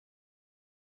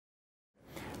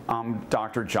I'm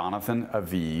Dr. Jonathan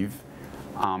Aviv.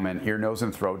 I'm an ear, nose,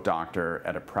 and throat doctor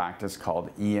at a practice called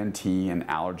ENT and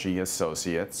Allergy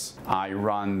Associates. I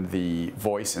run the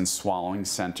Voice and Swallowing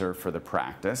Center for the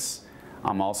practice.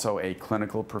 I'm also a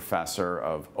clinical professor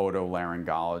of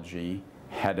otolaryngology,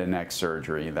 head and neck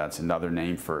surgery, that's another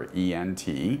name for ENT,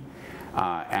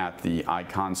 at the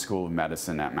Icahn School of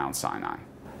Medicine at Mount Sinai.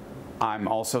 I'm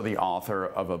also the author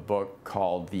of a book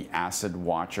called The Acid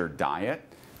Watcher Diet.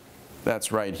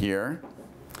 That's right here.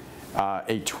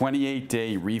 A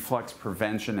 28-day reflux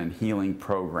prevention and healing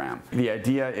program. The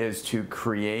idea is to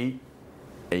create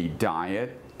a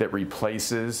diet that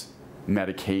replaces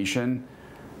medication.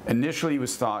 Initially, it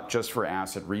was thought just for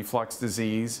acid reflux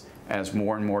disease. As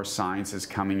more and more science is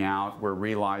coming out, we're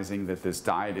realizing that this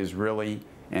diet is really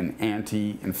an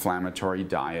anti-inflammatory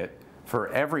diet for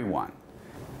everyone.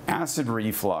 Acid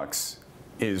reflux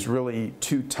is really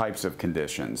two types of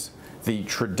conditions. The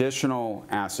traditional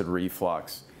acid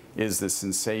reflux is the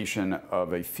sensation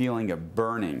of a feeling of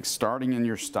burning starting in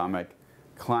your stomach,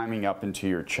 climbing up into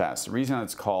your chest. The reason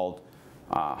it's called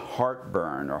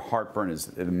heartburn, or heartburn is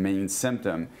the main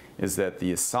symptom, is that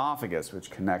the esophagus, which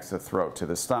connects the throat to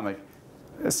the stomach,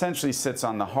 essentially sits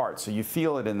on the heart, so you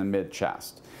feel it in the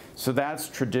mid-chest. So that's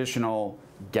traditional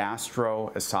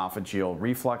gastroesophageal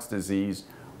reflux disease,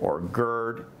 or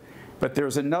GERD. But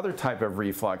there's another type of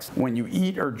reflux. When you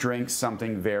eat or drink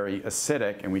something very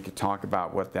acidic, and we could talk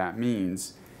about what that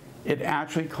means, it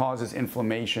actually causes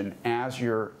inflammation as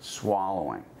you're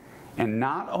swallowing. And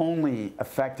not only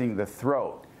affecting the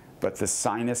throat, but the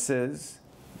sinuses,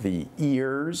 the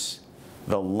ears,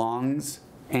 the lungs,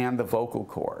 and the vocal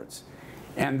cords.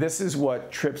 And this is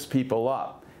what trips people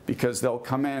up, because they'll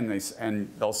come in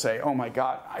and they'll say, oh my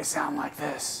God, I sound like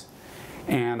this.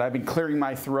 And I've been clearing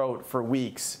my throat for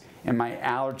weeks, and my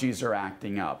allergies are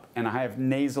acting up, and I have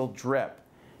nasal drip,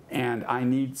 and I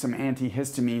need some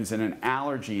antihistamines and an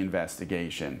allergy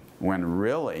investigation, when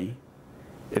really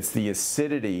it's the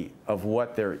acidity of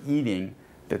what they're eating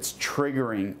that's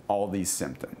triggering all these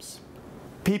symptoms.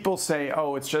 People say,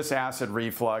 oh, it's just acid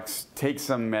reflux, take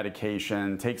some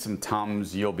medication, take some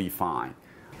Tums, you'll be fine.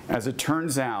 As it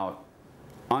turns out,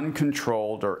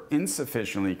 uncontrolled or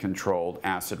insufficiently controlled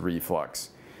acid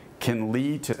reflux can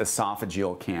lead to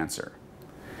esophageal cancer.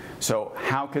 So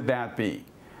how could that be?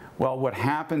 Well, what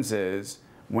happens is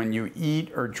when you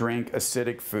eat or drink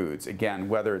acidic foods, again,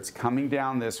 whether it's coming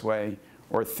down this way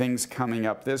or things coming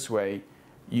up this way,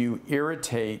 you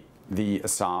irritate the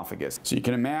esophagus. So you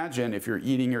can imagine if you're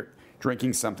eating or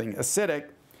drinking something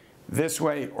acidic this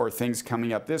way or things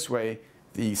coming up this way,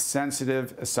 the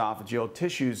sensitive esophageal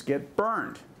tissues get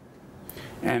burned.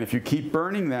 And if you keep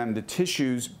burning them, the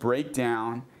tissues break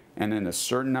down, and in a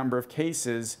certain number of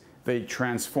cases, they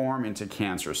transform into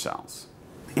cancer cells.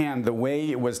 And the way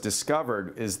it was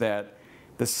discovered is that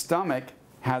the stomach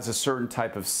has a certain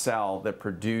type of cell that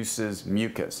produces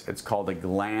mucus. It's called a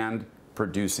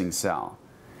gland-producing cell.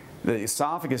 The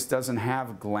esophagus doesn't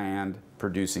have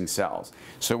gland-producing cells.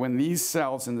 So when these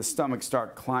cells in the stomach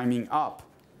start climbing up,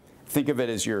 think of it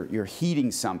as you're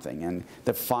heating something and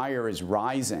the fire is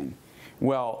rising.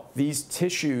 Well, these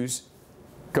tissues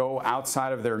go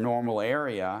outside of their normal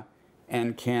area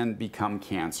and can become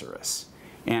cancerous.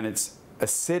 And it's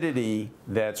acidity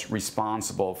that's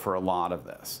responsible for a lot of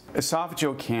this.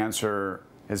 Esophageal cancer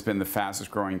has been the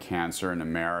fastest growing cancer in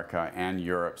America and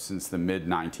Europe since the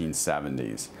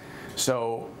mid-1970s.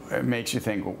 So it makes you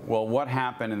think, well, what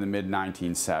happened in the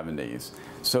mid-1970s?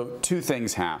 So two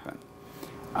things happened.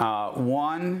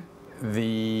 One,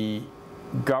 the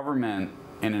government,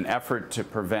 in an effort to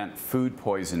prevent food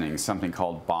poisoning, something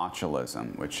called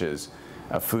botulism, which is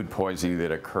a food poisoning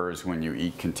that occurs when you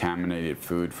eat contaminated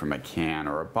food from a can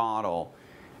or a bottle,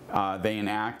 they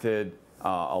enacted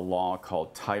a law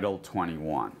called Title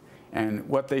 21. And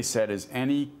what they said is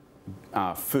any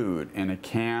food in a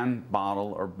can,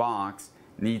 bottle, or box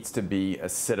needs to be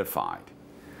acidified.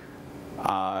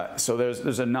 So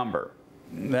there's a number.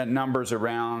 That number's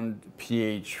around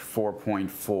pH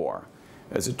 4.4.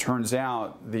 As it turns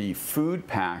out, the food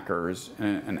packers, in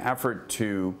an effort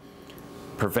to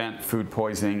prevent food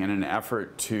poisoning and an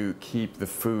effort to keep the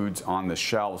foods on the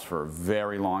shelves for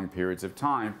very long periods of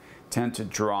time, tend to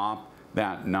drop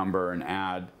that number and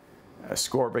add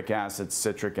ascorbic acid,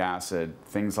 citric acid,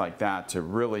 things like that to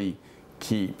really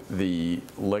keep the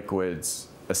liquids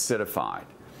acidified.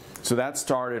 So that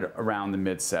started around the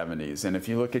mid-70s. And if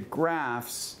you look at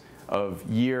graphs of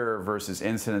year versus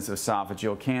incidence of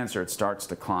esophageal cancer, it starts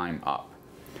to climb up.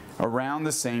 Around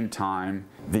the same time,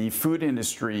 the food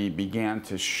industry began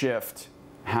to shift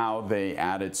how they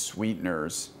added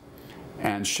sweeteners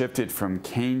and shifted from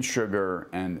cane sugar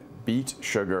and beet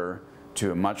sugar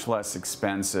to a much less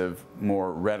expensive,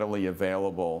 more readily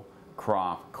available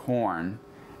crop, corn,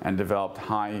 and developed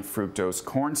high fructose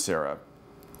corn syrup,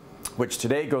 which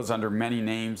today goes under many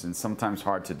names and sometimes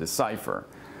hard to decipher.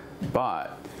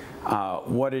 But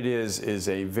what it is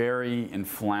a very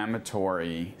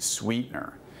inflammatory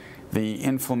sweetener. The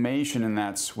inflammation in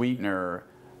that sweetener,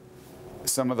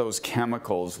 some of those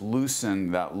chemicals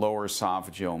loosen that lower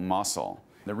esophageal muscle.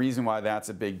 The reason why that's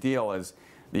a big deal is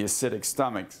the acidic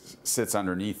stomach sits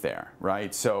underneath there,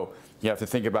 right? So you have to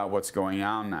think about what's going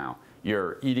on now.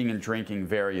 You're eating and drinking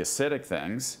very acidic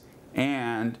things,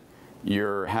 and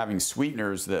you're having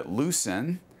sweeteners that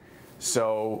loosen,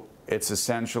 so it's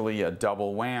essentially a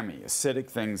double whammy. Acidic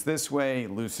things this way,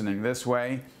 loosening this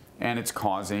way, and it's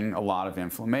causing a lot of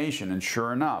inflammation. And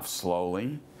sure enough,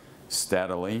 slowly,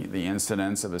 steadily, the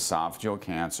incidence of esophageal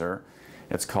cancer,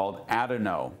 it's called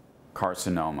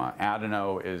adenocarcinoma.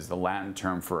 Adeno is the Latin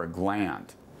term for a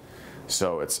gland.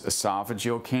 So it's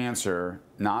esophageal cancer,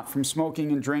 not from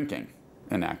smoking and drinking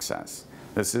in excess.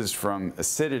 This is from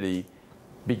acidity,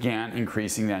 began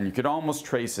increasing then. You could almost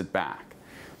trace it back.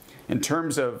 In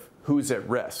terms of who's at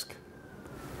risk,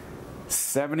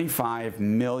 75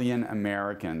 million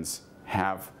Americans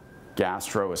have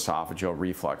gastroesophageal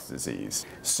reflux disease.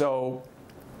 So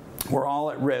we're all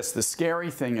at risk. The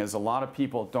scary thing is a lot of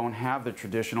people don't have the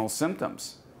traditional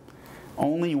symptoms.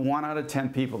 Only 1 out of 10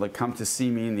 people that come to see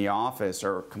me in the office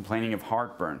are complaining of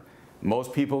heartburn.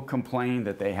 Most people complain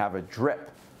that they have a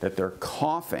drip, that they're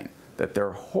coughing, that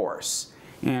they're hoarse.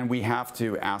 And we have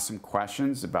to ask them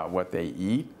questions about what they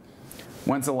eat.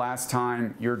 When's the last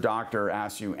time your doctor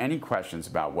asked you any questions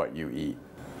about what you eat?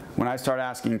 When I start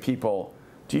asking people,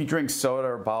 do you drink soda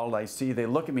or bottled iced tea? They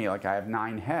look at me like I have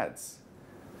 9 heads.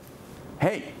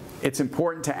 Hey, it's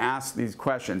important to ask these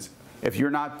questions. If you're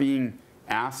not being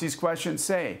asked these questions,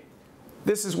 say,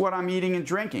 this is what I'm eating and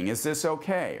drinking. Is this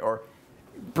okay? Or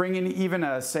bring in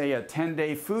even say a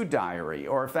 10-day food diary,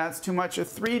 or if that's too much, a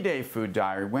 3-day food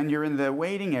diary. When you're in the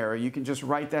waiting area, you can just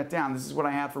write that down. This is what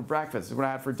I had for breakfast. This is what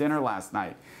I had for dinner last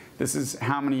night. This is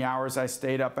how many hours I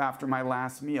stayed up after my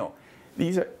last meal.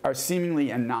 These are seemingly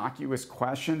innocuous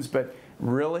questions, but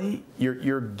really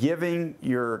you're giving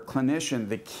your clinician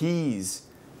the keys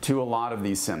to a lot of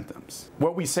these symptoms.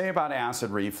 What we say about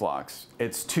acid reflux,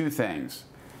 it's 2 things.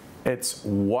 It's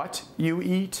what you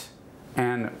eat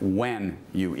and when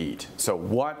you eat. So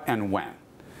what and when.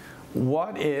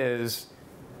 What is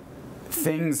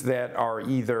things that are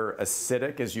either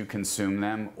acidic as you consume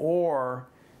them, or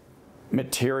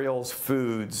materials,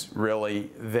 foods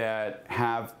really, that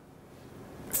have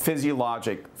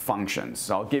physiologic functions.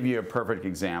 So I'll give you a perfect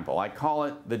example. I call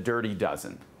it the dirty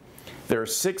dozen. There are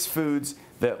 6 foods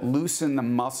that loosen the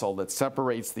muscle that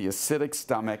separates the acidic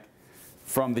stomach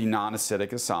from the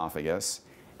non-acidic esophagus.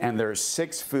 And there's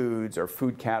 6 foods or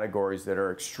food categories that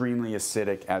are extremely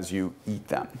acidic as you eat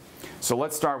them. So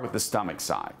let's start with the stomach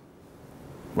side,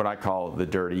 what I call the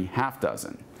dirty half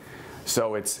dozen.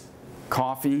 So it's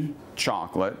coffee,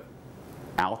 chocolate,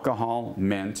 alcohol,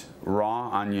 mint, raw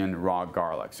onion, raw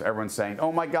garlic. So everyone's saying,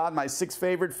 oh my God, my 6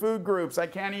 favorite food groups, I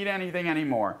can't eat anything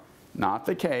anymore. Not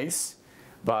the case,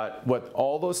 but what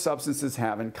all those substances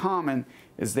have in common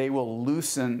is they will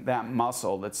loosen that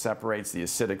muscle that separates the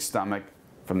acidic stomach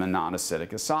from the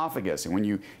non-acidic esophagus. And when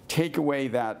you take away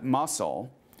that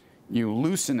muscle, you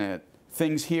loosen it,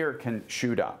 things here can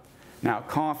shoot up. Now,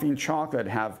 coffee and chocolate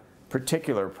have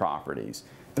particular properties.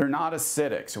 They're not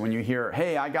acidic. So when you hear,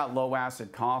 hey, I got low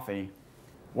acid coffee,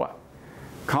 what?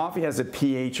 Coffee has a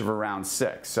pH of around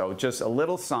 6. So just a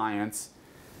little science.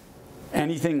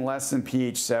 Anything less than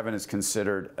pH 7 is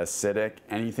considered acidic.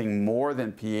 Anything more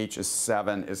than pH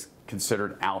 7 is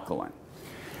considered alkaline.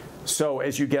 So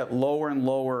as you get lower and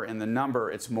lower in the number,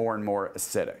 it's more and more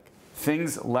acidic.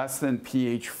 Things less than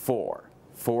pH 4,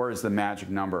 4 is the magic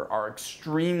number, are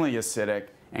extremely acidic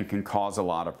and can cause a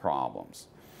lot of problems.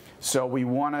 So we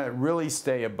want to really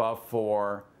stay above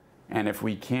 4, and if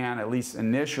we can, at least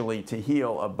initially, to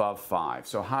heal above 5.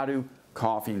 So how do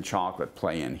coffee and chocolate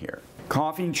play in here?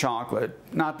 Coffee and chocolate,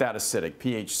 not that acidic,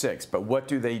 pH 6, but what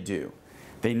do?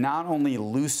 They not only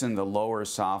loosen the lower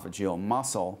esophageal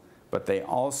muscle, but they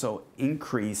also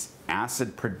increase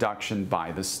acid production by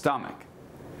the stomach.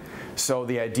 So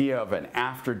the idea of an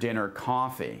after-dinner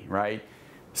coffee, right?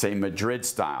 Say Madrid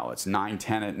style, it's 9,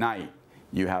 10 at night.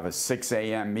 You have a 6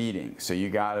 a.m. meeting, so you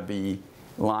gotta be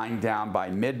lying down by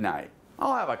midnight.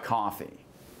 I'll have a coffee.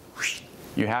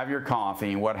 You have your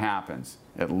coffee, and what happens?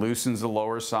 It loosens the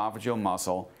lower esophageal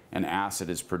muscle, and acid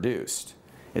is produced.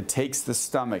 It takes the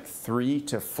stomach 3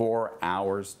 to 4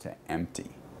 hours to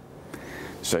empty.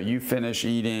 So you finish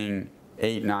eating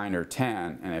 8, 9, or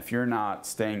 10, and if you're not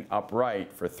staying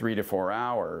upright for 3 to 4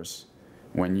 hours,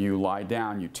 when you lie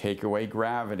down, you take away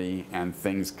gravity and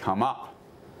things come up.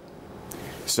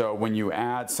 So when you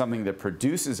add something that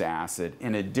produces acid,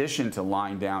 in addition to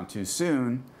lying down too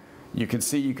soon, you can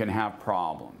see you can have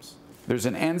problems. There's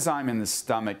an enzyme in the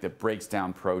stomach that breaks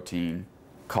down protein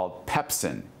called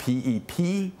pepsin,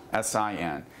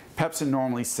 P-E-P-S-I-N. Pepsin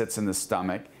normally sits in the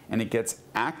stomach and it gets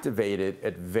activated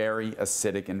at very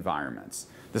acidic environments.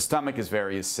 The stomach is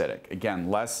very acidic, again,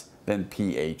 less than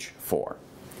pH 4.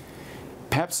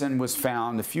 Pepsin was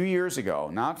found a few years ago,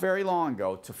 not very long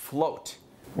ago, to float.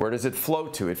 Where does it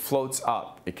float to? It floats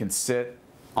up. It can sit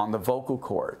on the vocal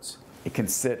cords. It can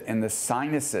sit in the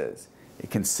sinuses.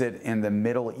 It can sit in the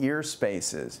middle ear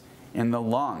spaces, in the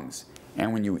lungs.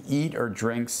 And when you eat or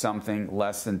drink something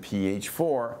less than pH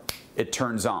 4, it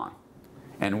turns on.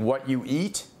 And what you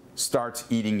eat starts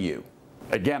eating you.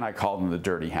 Again, I call them the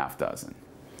dirty half dozen.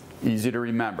 Easy to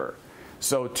remember.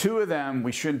 So 2 of them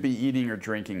we shouldn't be eating or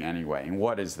drinking anyway. And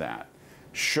what is that?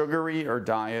 Sugary or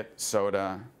diet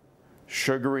soda,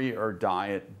 sugary or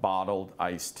diet bottled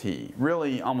iced tea.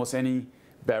 Really, almost any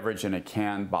beverage in a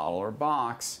can, bottle, or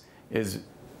box is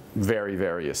very,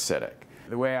 very acidic.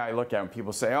 The way I look at it, when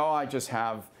people say, oh, I just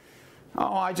have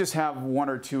 1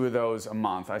 or 2 of those a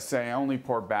month. I say I only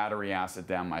pour battery acid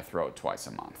down my throat twice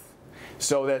a month.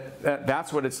 So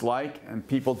that's what it's like, and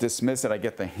people dismiss it. I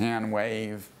get the hand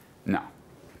wave. No.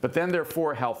 But then there are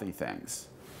 4 healthy things,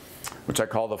 which I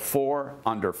call the 4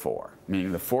 under 4,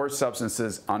 meaning the 4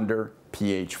 substances under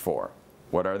pH 4.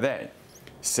 What are they?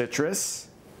 Citrus,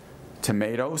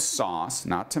 tomato sauce,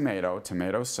 not tomato,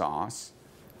 tomato sauce,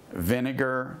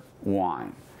 vinegar,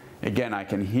 wine. Again, I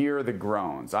can hear the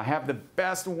groans. I have the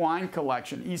best wine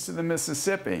collection east of the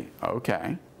Mississippi.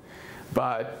 Okay.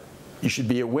 But you should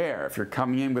be aware, if you're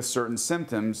coming in with certain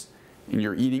symptoms and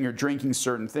you're eating or drinking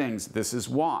certain things, this is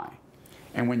why.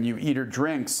 And when you eat or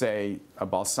drink, say, a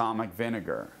balsamic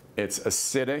vinegar, it's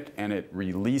acidic and it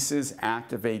releases,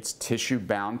 activates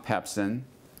tissue-bound pepsin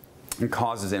and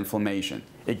causes inflammation.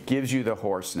 It gives you the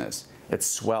hoarseness. It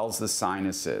swells the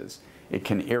sinuses. It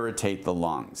can irritate the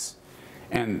lungs.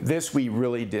 And this we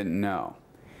really didn't know.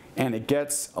 And it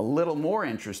gets a little more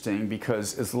interesting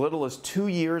because as little as 2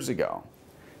 years ago,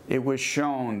 it was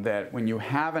shown that when you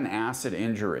have an acid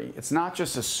injury, it's not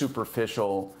just a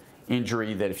superficial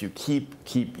injury that if you keep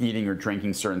eating or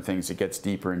drinking certain things, it gets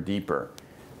deeper and deeper.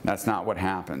 That's not what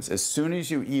happens. As soon as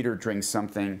you eat or drink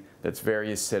something that's very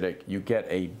acidic, you get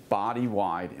a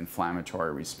body-wide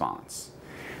inflammatory response.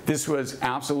 This was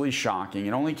absolutely shocking.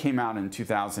 It only came out in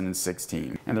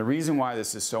 2016. And the reason why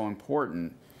this is so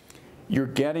important, you're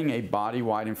getting a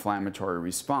body-wide inflammatory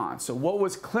response. So what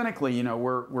was clinically,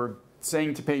 we're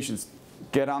saying to patients,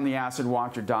 get on the acid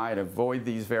water diet, avoid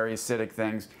these very acidic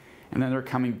things. And then they're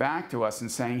coming back to us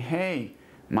and saying, hey,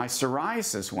 my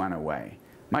psoriasis went away.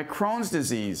 My Crohn's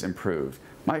disease improved.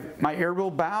 My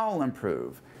irritable bowel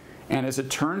improved. And as it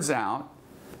turns out,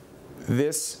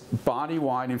 this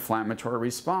body-wide inflammatory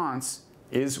response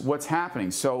is what's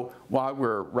happening. So while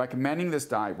we're recommending this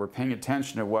diet, we're paying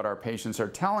attention to what our patients are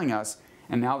telling us,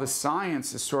 and now the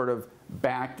science is sort of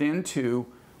backed into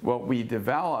what we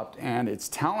developed, and it's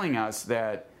telling us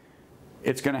that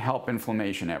it's going to help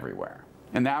inflammation everywhere.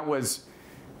 And that was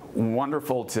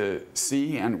wonderful to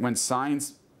see, and when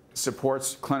science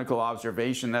supports clinical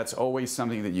observation, that's always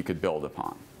something that you could build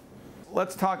upon.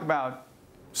 Let's talk about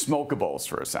smokables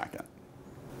for a second.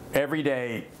 Every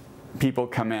day people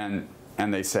come in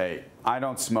and they say, I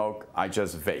don't smoke, I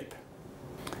just vape.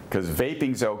 Because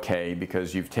vaping's okay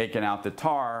because you've taken out the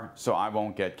tar, so I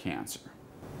won't get cancer.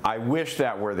 I wish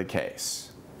that were the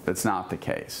case. That's not the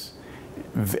case.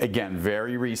 Again,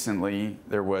 very recently,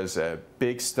 there was a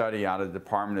big study out of the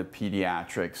Department of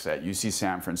Pediatrics at UC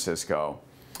San Francisco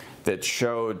that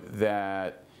showed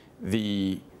that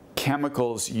the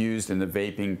chemicals used in the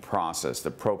vaping process,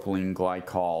 the propylene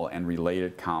glycol and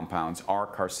related compounds, are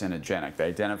carcinogenic. They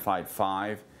identified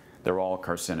 5, they're all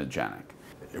carcinogenic.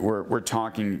 We're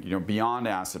talking, beyond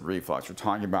acid reflux. We're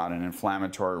talking about an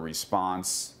inflammatory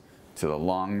response to the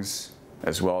lungs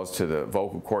as well as to the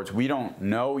vocal cords. We don't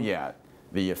know yet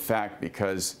the effect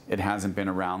because it hasn't been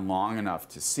around long enough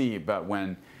to see, but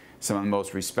when some of the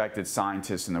most respected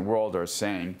scientists in the world are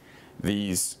saying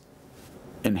these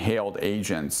inhaled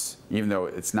agents, even though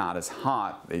it's not as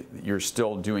hot, you're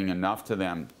still doing enough to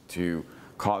them to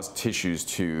cause tissues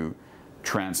to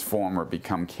transform or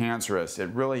become cancerous, it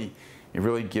really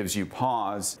gives you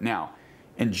pause. Now,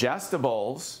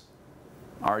 ingestibles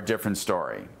are a different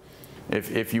story.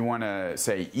 If you want to,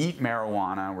 say, eat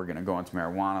marijuana, we're going to go into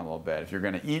marijuana a little bit. If you're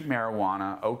going to eat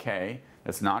marijuana, okay,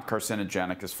 It's not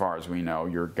carcinogenic as far as we know,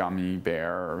 your gummy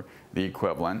bear or the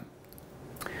equivalent.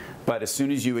 But as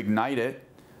soon as you ignite it,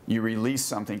 you release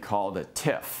something called a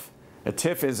TIF. A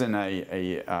TIF isn't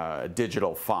a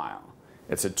digital file.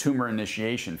 It's a tumor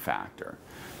initiation factor.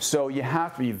 So you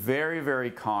have to be very,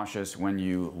 very cautious when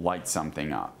you light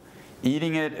something up.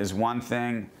 Eating it is one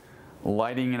thing,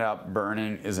 lighting it up,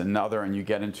 burning is another, and you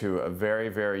get into a very,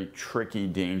 very tricky,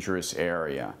 dangerous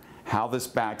area. How this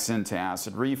backs into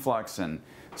acid reflux and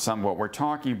some of what we're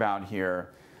talking about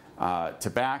here,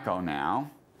 tobacco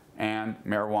now, and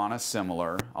marijuana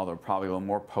similar, although probably a little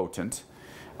more potent,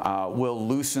 will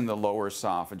loosen the lower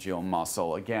esophageal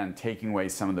muscle, again, taking away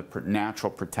some of the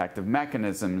natural protective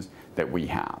mechanisms that we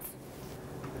have.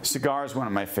 Cigar is one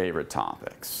of my favorite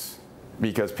topics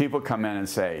because people come in and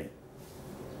say,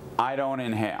 I don't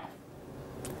inhale.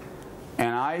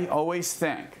 And I always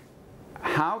think,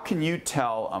 how can you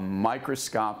tell a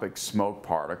microscopic smoke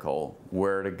particle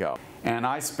where to go? And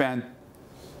I spent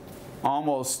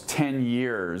almost 10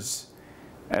 years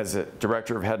as a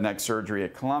director of head and neck surgery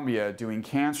at Columbia doing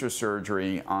cancer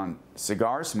surgery on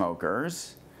cigar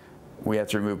smokers. We had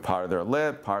to remove part of their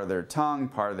lip, part of their tongue,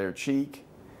 part of their cheek.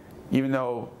 Even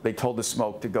though they told the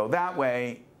smoke to go that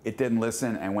way, it didn't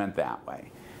listen and went that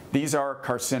way. These are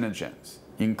carcinogens.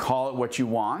 You can call it what you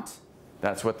want.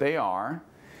 That's what they are.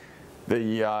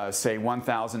 The, say,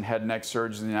 1,000 head and neck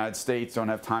surgeons in the United States don't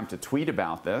have time to tweet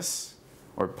about this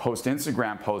or post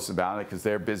Instagram posts about it because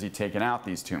they're busy taking out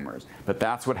these tumors. But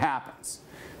that's what happens.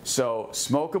 So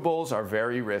smokables are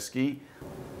very risky.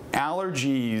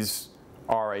 Allergies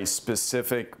are a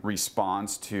specific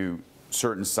response to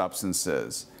certain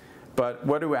substances. But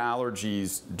what do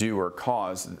allergies do or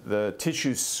cause? The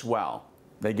tissues swell.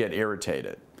 They get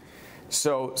irritated.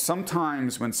 So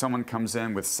sometimes when someone comes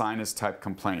in with sinus type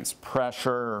complaints,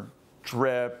 pressure,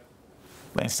 drip,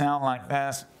 they sound like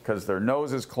this because their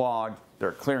nose is clogged,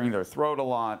 they're clearing their throat a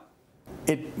lot.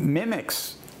 It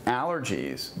mimics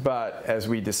allergies, but as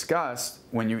we discussed,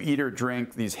 when you eat or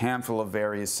drink these handful of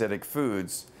very acidic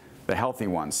foods, the healthy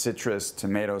ones, citrus,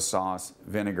 tomato sauce,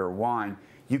 vinegar, wine,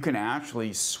 you can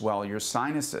actually swell your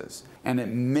sinuses. And it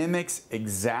mimics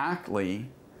exactly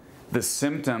the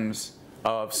symptoms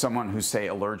of someone who's, say,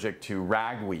 allergic to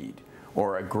ragweed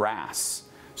or a grass.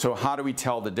 So how do we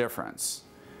tell the difference?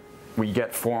 We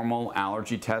get formal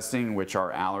allergy testing, which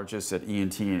our allergists at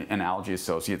ENT and Allergy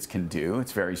Associates can do.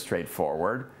 It's very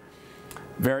straightforward.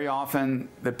 Very often,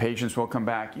 the patients will come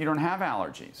back, you don't have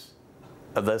allergies.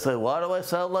 And they say, why do I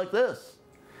sound like this?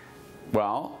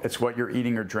 Well, it's what you're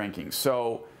eating or drinking.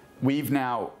 So we've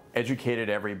now educated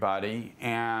everybody,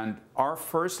 and our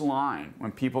first line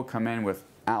when people come in with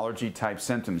allergy type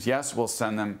symptoms, yes, we'll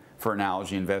send them for an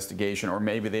allergy investigation, or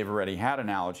maybe they've already had an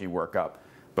allergy workup,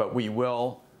 but we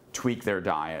will tweak their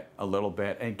diet a little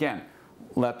bit. And again,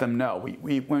 let them know.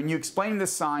 When you explain the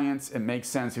science, it makes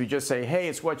sense. If you just say, hey,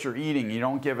 it's what you're eating, you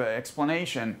don't give an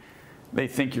explanation, they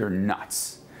think you're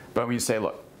nuts. But when you say,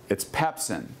 look, it's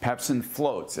pepsin. Pepsin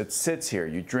floats. It sits here.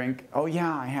 You drink, oh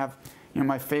yeah, I have,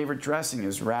 my favorite dressing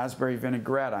is raspberry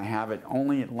vinaigrette. I have it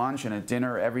only at lunch and at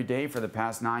dinner every day for the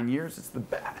past 9 years. It's the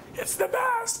best. It's the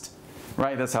best.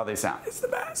 Right? That's how they sound. It's the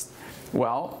best.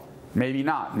 Well, maybe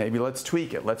not. Maybe let's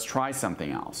tweak it. Let's try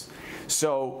something else.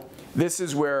 So this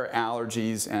is where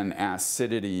allergies and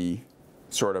acidity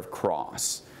sort of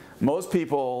cross. Most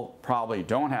people probably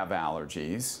don't have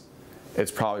allergies.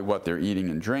 It's probably what they're eating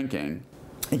and drinking.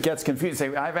 It gets confused.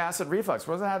 Say, I have acid reflux.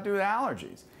 What does that have to do with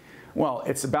allergies? Well,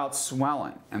 it's about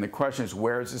swelling. And the question is,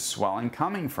 where is this swelling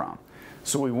coming from?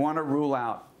 So we want to rule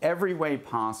out every way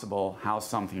possible how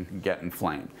something can get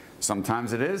inflamed.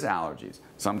 Sometimes it is allergies.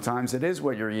 Sometimes it is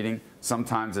what you're eating.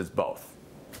 Sometimes it's both.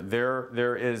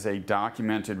 There is a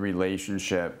documented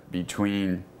relationship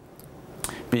between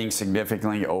being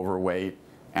significantly overweight,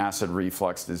 acid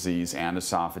reflux disease, and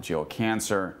esophageal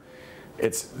cancer.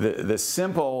 It's the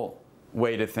simple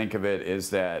way to think of it is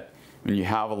that when you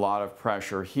have a lot of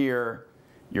pressure here,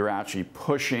 you're actually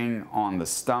pushing on the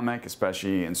stomach,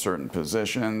 especially in certain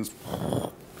positions,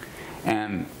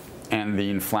 and the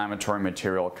inflammatory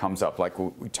material comes up. Like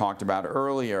we talked about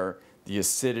earlier, the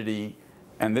acidity,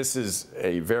 and this is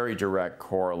a very direct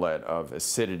correlate of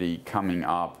acidity coming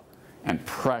up and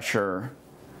pressure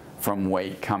from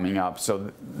weight coming up.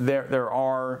 So there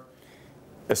are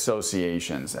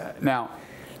associations. Now,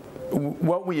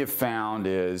 what we have found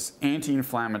is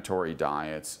anti-inflammatory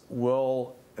diets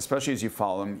will, especially as you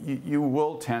follow them, you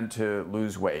will tend to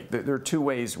lose weight. There are two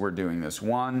ways we're doing this.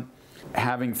 One,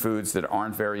 having foods that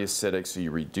aren't very acidic so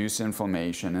you reduce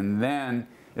inflammation, and then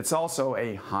it's also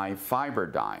a high fiber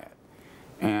diet.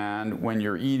 And when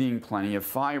you're eating plenty of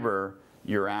fiber,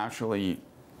 you're actually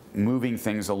moving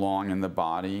things along in the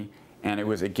body. And it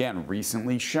was, again,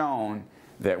 recently shown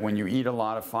that when you eat a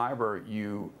lot of fiber,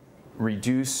 you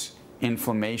reduce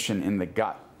inflammation in the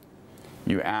gut.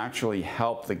 You actually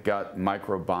help the gut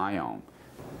microbiome.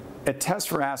 A test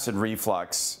for acid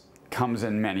reflux comes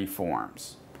in many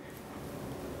forms.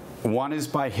 One is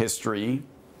by history,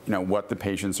 what the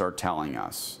patients are telling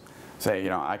us. Say,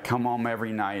 I come home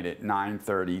every night at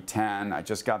 9:30, 10, I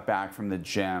just got back from the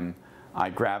gym, I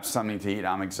grab something to eat,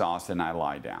 I'm exhausted, and I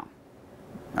lie down.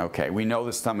 Okay, we know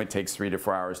the stomach takes 3 to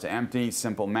 4 hours to empty.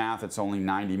 Simple math, it's only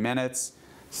 90 minutes.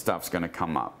 Stuff's going to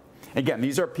come up. Again,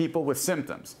 these are people with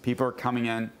symptoms. People are coming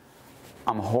in,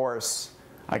 I'm hoarse,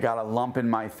 I got a lump in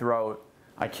my throat,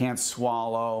 I can't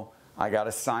swallow, I got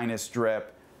a sinus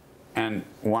drip, and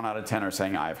 1 out of 10 are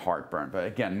saying I have heartburn. But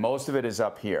again, most of it is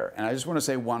up here. And I just want to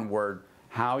say one word,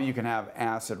 how you can have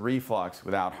acid reflux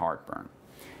without heartburn.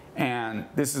 And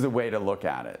this is the way to look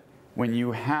at it. When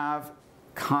you have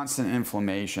constant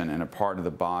inflammation in a part of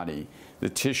the body, the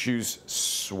tissues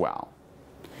swell.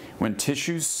 When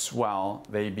tissues swell,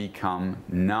 they become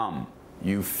numb.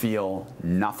 You feel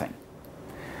nothing.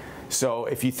 So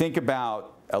if you think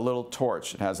about a little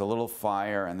torch, it has a little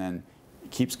fire and then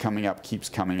it keeps coming up, keeps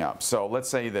coming up. So let's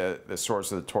say the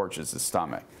source of the torch is the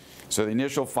stomach. So the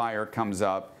initial fire comes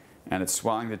up and it's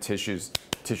swelling the tissues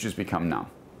become numb.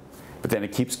 But then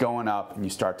it keeps going up and you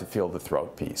start to feel the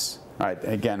throat piece. All right,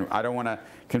 again, I don't want to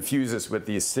confuse this with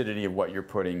the acidity of what you're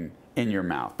putting in your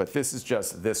mouth, but this is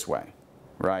just this way,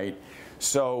 right?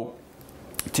 So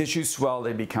tissues swell,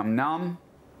 they become numb.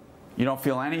 You don't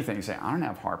feel anything. You say, I don't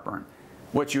have heartburn.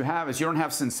 What you have is you don't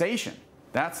have sensation.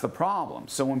 That's the problem.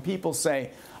 So when people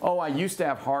say, oh, I used to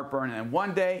have heartburn and then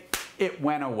one day it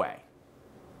went away.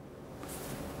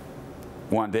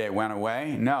 One day it went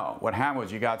away? No. What happened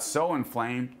was you got so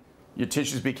inflamed, your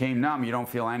tissues became numb, you don't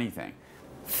feel anything.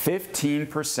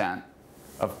 15%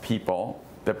 of people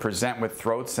that present with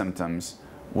throat symptoms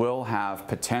will have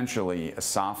potentially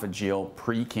esophageal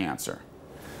precancer.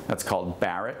 That's called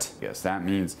Barrett. Yes, that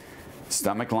means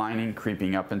stomach lining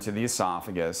creeping up into the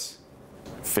esophagus.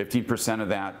 15% of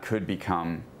that could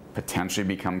potentially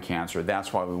become cancer.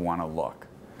 That's why we want to look.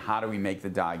 How do we make the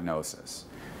diagnosis?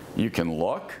 You can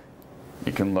look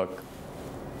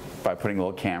by putting a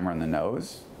little camera in the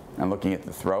nose and looking at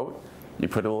the throat. You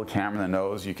put a little camera in the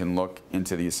nose, you can look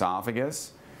into the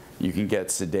esophagus. You can get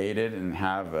sedated and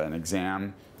have an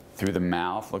exam through the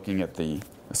mouth, looking at the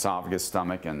esophagus,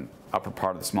 stomach, and upper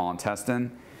part of the small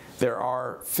intestine. There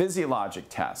are physiologic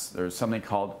tests. There's something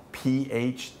called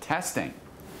pH testing.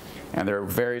 And there are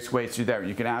various ways to do that.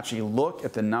 You can actually look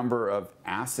at the number of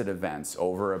acid events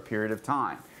over a period of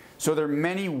time. So there are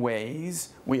many ways.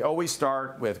 We always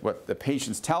start with what the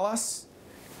patients tell us,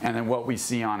 and then what we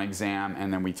see on exam,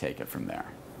 and then we take it from there.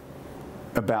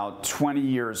 About 20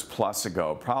 years plus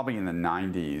ago, probably in the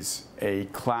 90s, a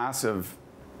class of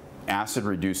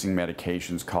acid-reducing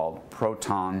medications called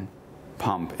proton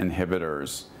pump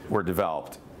inhibitors were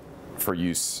developed for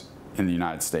use in the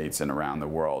United States and around the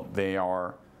world. They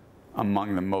are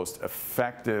among the most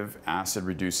effective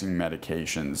acid-reducing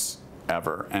medications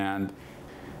ever. And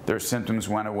their symptoms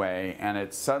went away, and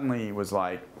it suddenly was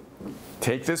like,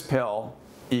 take this pill,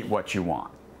 eat what you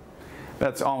want.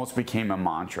 That's almost became a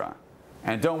mantra.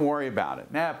 And don't worry about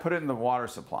it. Put it in the water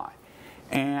supply.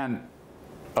 And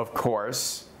of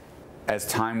course, as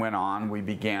time went on, we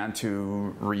began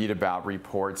to read about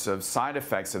reports of side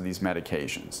effects of these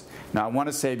medications. Now, I want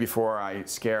to say before I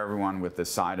scare everyone with the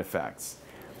side effects,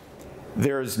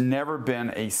 there's never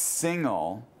been a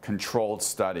single controlled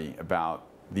study about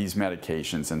these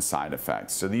medications and side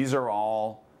effects. So these are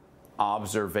all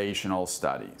observational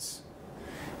studies,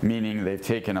 meaning they've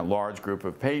taken a large group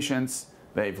of patients,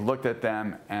 they've looked at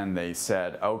them, and they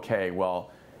said, okay,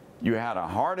 well, you had a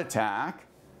heart attack,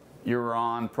 you were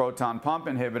on proton pump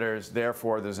inhibitors,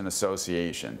 therefore there's an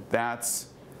association. That's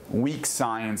weak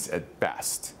science at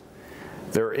best.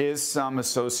 There is some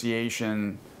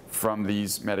association from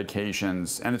these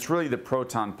medications, and it's really the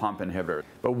proton pump inhibitor.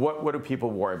 But what do people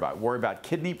worry about? Worry about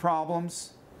kidney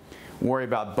problems, worry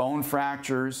about bone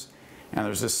fractures, and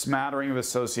there's a smattering of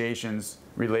associations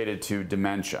related to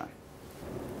dementia.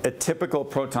 A typical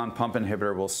proton pump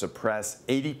inhibitor will suppress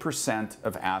 80%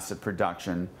 of acid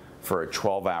production for a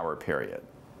 12-hour period.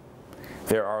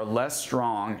 There are less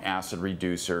strong acid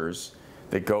reducers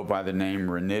that go by the name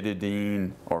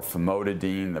ranitidine or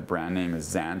famotidine, the brand name is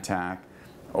Zantac,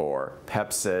 or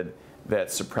Pepsid, that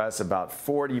suppress about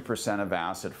 40% of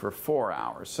acid for 4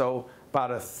 hours. So about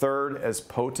a third as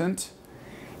potent,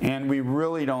 and we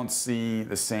really don't see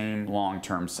the same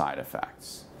long-term side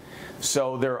effects.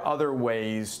 So there are other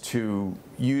ways to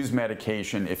use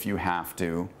medication if you have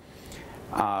to.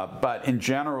 But in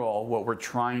general, what we're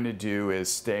trying to do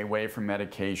is stay away from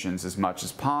medications as much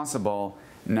as possible,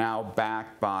 now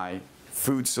backed by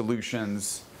food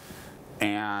solutions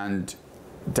and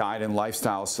diet and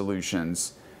lifestyle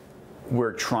solutions.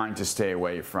 We're trying to stay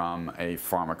away from a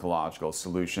pharmacological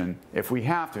solution if we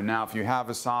have to. Now, if you have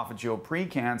esophageal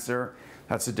precancer,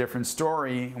 that's a different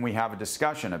story, and we have a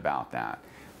discussion about that.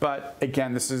 But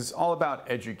again, this is all about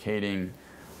educating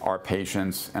our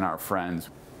patients and our friends.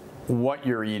 What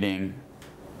you're eating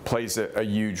plays a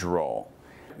huge role.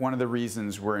 One of the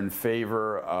reasons we're in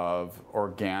favor of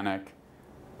organic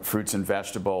fruits and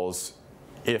vegetables,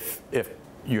 if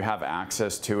you have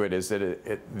access to it, is that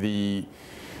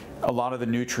a lot of the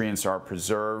nutrients are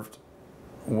preserved.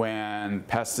 When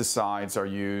pesticides are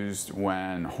used,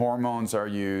 when hormones are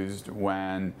used,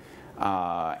 when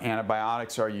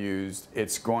antibiotics are used,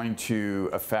 it's going to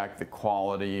affect the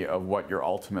quality of what you're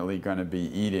ultimately going to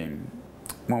be eating.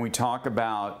 When we talk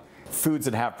about foods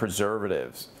that have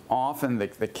preservatives, often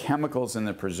the chemicals in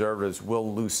the preservatives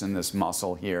will loosen this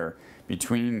muscle here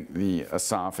between the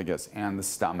esophagus and the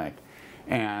stomach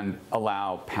and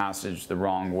allow passage the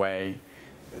wrong way.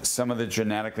 Some of the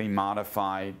genetically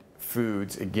modified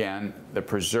foods, again, the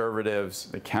preservatives,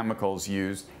 the chemicals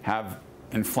used, have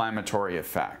inflammatory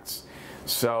effects.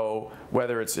 So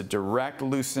whether it's a direct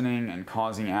loosening and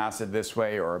causing acid this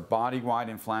way, or a body-wide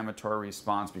inflammatory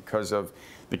response because of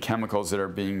the chemicals that are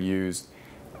being used,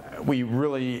 we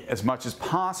really, as much as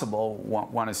possible,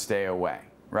 want to stay away,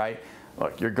 right?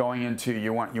 Look, you're going into,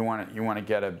 you want to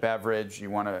get a beverage,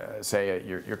 you want to say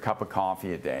your cup of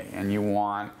coffee a day, and you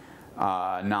want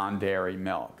non-dairy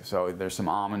milk. So there's some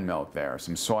almond milk there,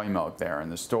 some soy milk there in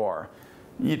the store.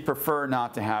 You'd prefer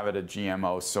not to have it a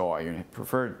GMO soy. You'd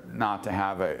prefer not to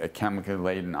have a chemically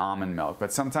laden almond milk,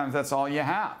 but sometimes that's all you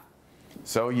have.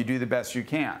 So you do the best you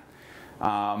can.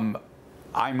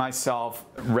 I myself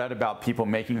read about people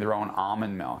making their own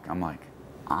almond milk. I'm like,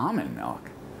 almond milk?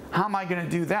 How am I going to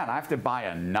do that? I have to buy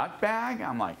a nut bag?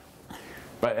 I'm like,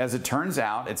 but as it turns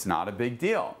out, it's not a big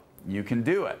deal. You can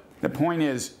do it. The point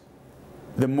is,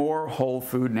 the more whole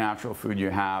food, natural food you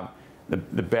have, the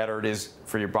better it is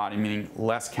for your body, meaning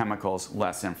less chemicals,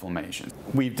 less inflammation.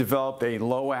 We've developed a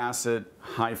low acid,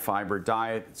 high fiber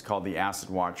diet. It's called the Acid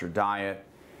Watcher diet.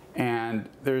 And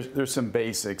there's some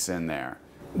basics in there.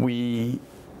 We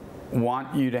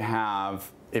want you to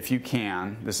have, if you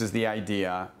can, this is the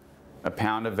idea, a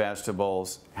pound of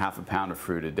vegetables, half a pound of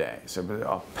fruit a day. So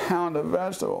a pound of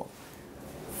vegetable.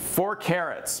 4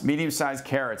 carrots, medium-sized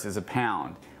carrots is a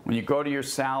pound. When you go to your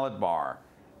salad bar,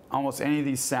 almost any of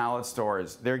these salad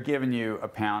stores, they're giving you a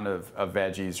pound of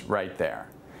veggies right there.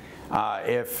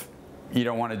 If you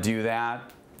don't want to do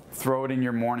that, throw it in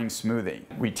your morning smoothie.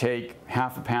 We take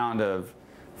half a pound of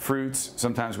fruits,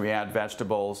 sometimes we add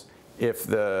vegetables. If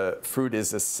the fruit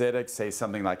is acidic, say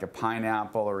something like a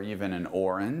pineapple or even an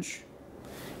orange,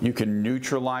 you can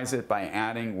neutralize it by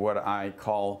adding what I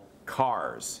call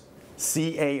CARS,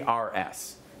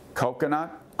 C-A-R-S,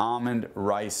 coconut, almond,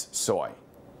 rice, soy.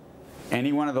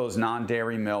 Any one of those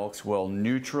non-dairy milks will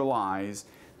neutralize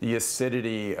the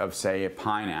acidity of, say, a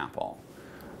pineapple,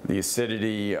 the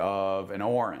acidity of an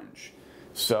orange.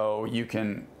 So you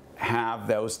can have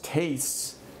those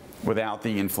tastes without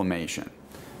the inflammation.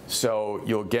 So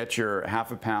you'll get your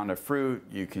half a pound of fruit,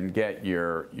 you can get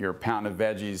your pound of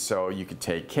veggies, so you could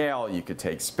take kale, you could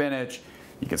take spinach,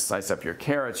 you can slice up your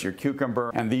carrots, your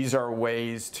cucumber, and these are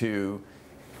ways to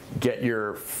get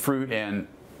your fruit in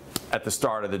at the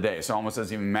start of the day. So it almost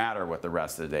doesn't even matter what the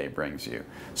rest of the day brings you.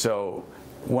 So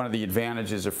one of the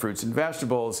advantages of fruits and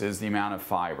vegetables is the amount of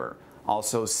fiber.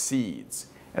 Also seeds.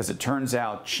 As it turns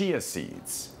out, chia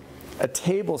seeds, a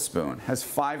tablespoon has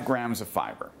 5 grams of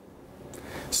fiber.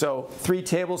 So 3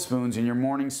 tablespoons in your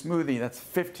morning smoothie, that's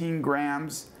 15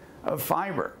 grams of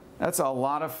fiber. That's a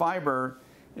lot of fiber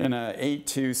in an 8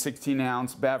 to 16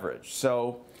 ounce beverage.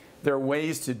 So there are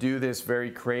ways to do this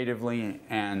very creatively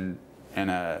and in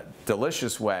a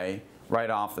delicious way right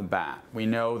off the bat. We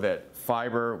know that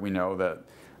fiber, we know that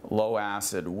low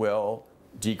acid will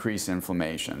decrease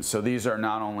inflammation. So these are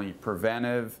not only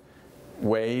preventive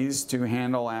ways to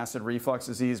handle acid reflux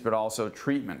disease, but also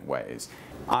treatment ways.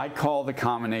 I call the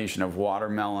combination of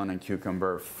watermelon and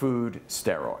cucumber food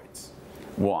steroids.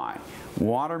 Why?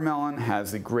 Watermelon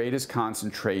has the greatest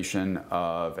concentration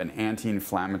of an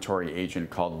anti-inflammatory agent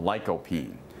called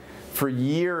lycopene. For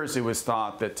years it was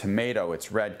thought that tomato,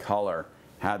 its red color,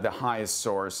 had the highest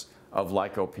source of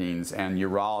lycopenes, and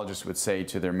urologists would say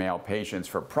to their male patients,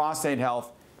 for prostate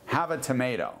health, have a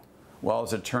tomato. Well,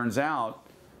 as it turns out,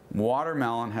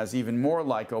 watermelon has even more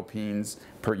lycopenes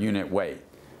per unit weight.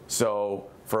 So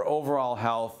for overall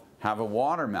health, have a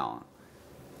watermelon.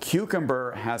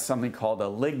 Cucumber has something called a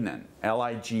lignan,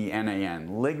 L-I-G-N-A-N.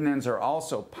 Lignans are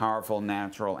also powerful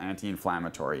natural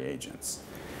anti-inflammatory agents.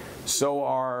 So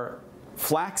are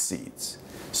flax seeds.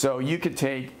 So you could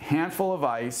take a handful of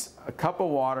ice, a cup of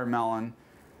watermelon,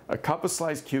 a cup of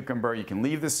sliced cucumber. You can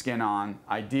leave the skin on,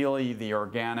 ideally the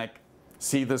organic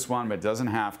seedless one, but it doesn't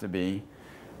have to be.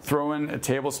 Throw in a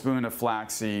tablespoon of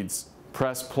flax seeds,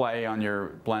 press play on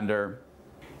your blender,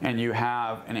 and you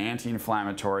have an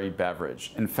anti-inflammatory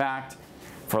beverage. In fact,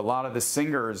 for a lot of the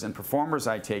singers and performers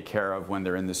I take care of when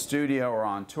they're in the studio or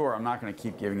on tour, I'm not going to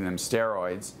keep giving them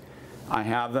steroids. I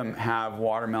have them have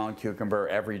watermelon cucumber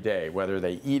every day, whether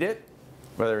they eat it,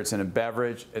 whether it's in a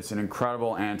beverage. It's an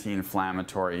incredible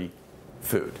anti-inflammatory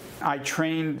food. I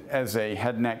trained as a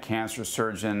head and neck cancer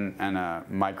surgeon and a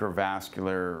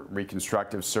microvascular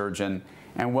reconstructive surgeon,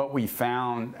 and what we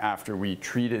found after we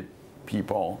treated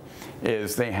people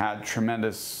is they had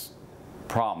tremendous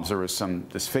problems. There was some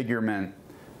disfigurement,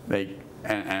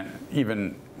 and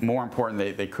even more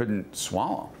important, they couldn't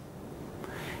swallow.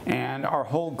 And our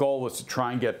whole goal was to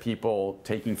try and get people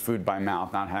taking food by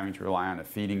mouth, not having to rely on a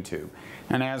feeding tube.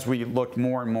 And as we looked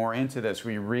more and more into this,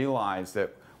 we realized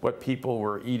that what people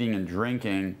were eating and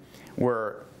drinking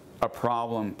were a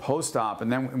problem post-op.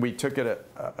 And then we took it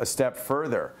a step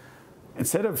further.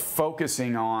 Instead of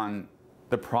focusing on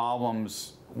the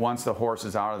problems once the horse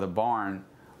is out of the barn,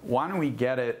 why don't we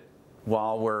get it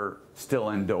while we're still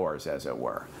indoors, as it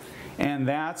were? And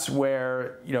that's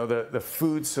where, you know, the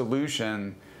food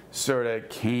solution sort of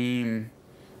came,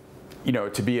 you know,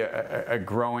 to be a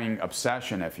growing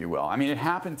obsession, if you will. I mean, it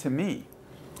happened to me.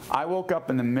 I woke up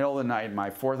in the middle of the night, my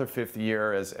 4th or 5th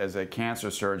year as a cancer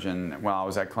surgeon while I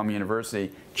was at Columbia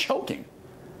University, choking.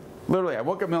 Literally, I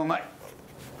woke up in the middle of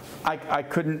the night. I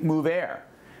couldn't move air.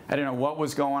 I didn't know what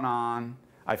was going on.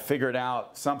 I figured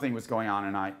out something was going on,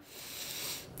 and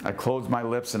I closed my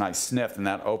lips and I sniffed, and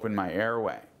that opened my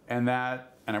airway. And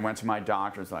I went to my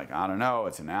doctor. It's like, I don't know,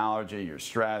 it's an allergy, you're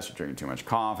stressed, you're drinking too much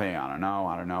coffee, I don't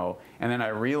know. And then I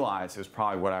realized it was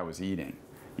probably what I was eating.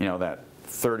 You know, that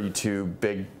 32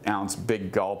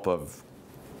 big gulp of,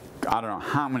 I don't know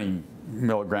how many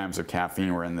milligrams of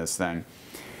caffeine were in this thing.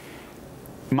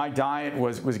 My diet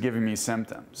was giving me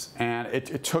symptoms, and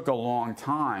it took a long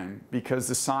time because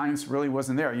the science really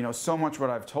wasn't there. You know, so much what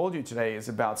I've told you today is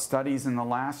about studies in the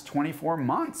last 24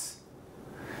 months.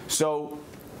 So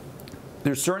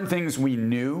there's certain things we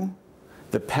knew.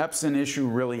 The pepsin issue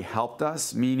really helped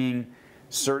us, meaning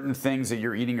certain things that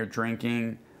you're eating or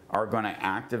drinking are going to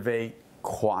activate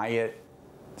quiet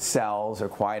cells or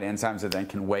quiet enzymes that then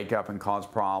can wake up and cause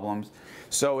problems.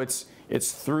 So it's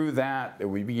through that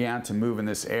we began to move in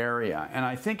this area. And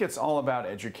I think it's all about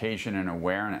education and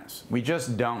awareness. We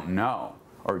just don't know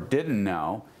or didn't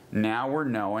know. Now we're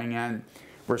knowing, and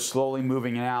we're slowly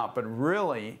moving it out. But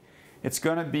really, it's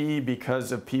going to be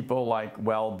because of people like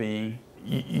WellBe.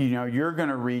 You know, you're going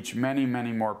to reach many,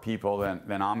 many more people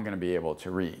than I'm going to be able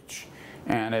to reach.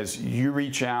 And as you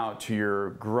reach out to your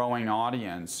growing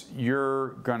audience, you're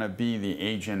going to be the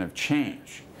agent of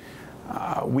change.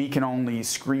 We can only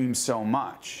scream so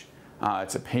much.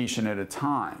 It's a patient at a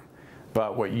time.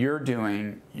 But what you're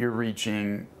doing, you're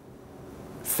reaching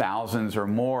thousands or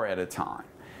more at a time.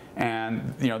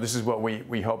 And, you know, this is what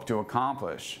we hope to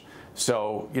accomplish.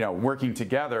 So, you know, working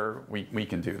together, we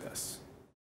can do this.